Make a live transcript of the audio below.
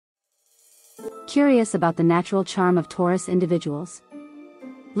Curious about the natural charm of Taurus individuals?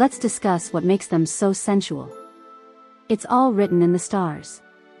 Let's discuss what makes them so sensual. It's all written in the stars.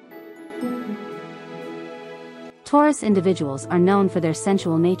 Taurus individuals are known for their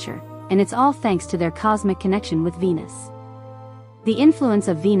sensual nature, and it's all thanks to their cosmic connection with Venus. The influence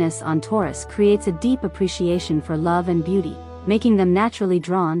of Venus on Taurus creates a deep appreciation for love and beauty, making them naturally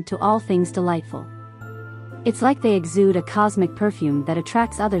drawn to all things delightful. It's like they exude a cosmic perfume that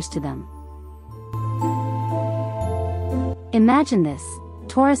attracts others to them. Imagine this: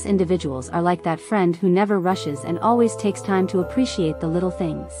 Taurus individuals are like that friend who never rushes and always takes time to appreciate the little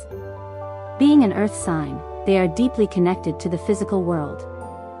things. Being an earth sign, they are deeply connected to the physical world.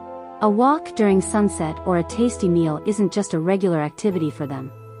 A walk during sunset or a tasty meal isn't just a regular activity for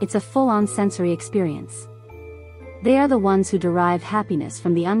them, it's a full-on sensory experience. They are the ones who derive happiness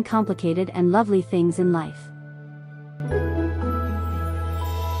from the uncomplicated and lovely things in life.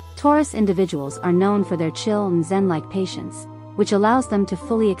 Taurus individuals are known for their chill and zen-like patience, which allows them to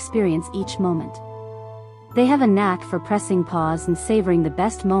fully experience each moment. They have a knack for pressing pause and savoring the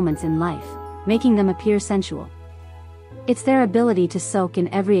best moments in life, making them appear sensual. It's their ability to soak in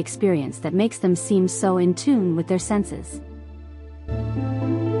every experience that makes them seem so in tune with their senses.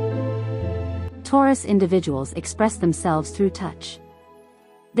 Taurus individuals express themselves through touch.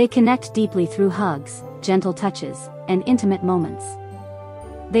 They connect deeply through hugs, gentle touches, and intimate moments.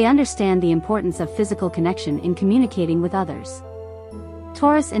 They understand the importance of physical connection in communicating with others.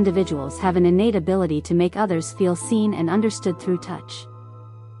 Taurus individuals have an innate ability to make others feel seen and understood through touch.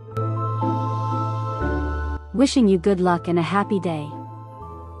 Wishing you good luck and a happy day.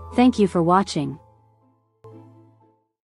 Thank you for watching.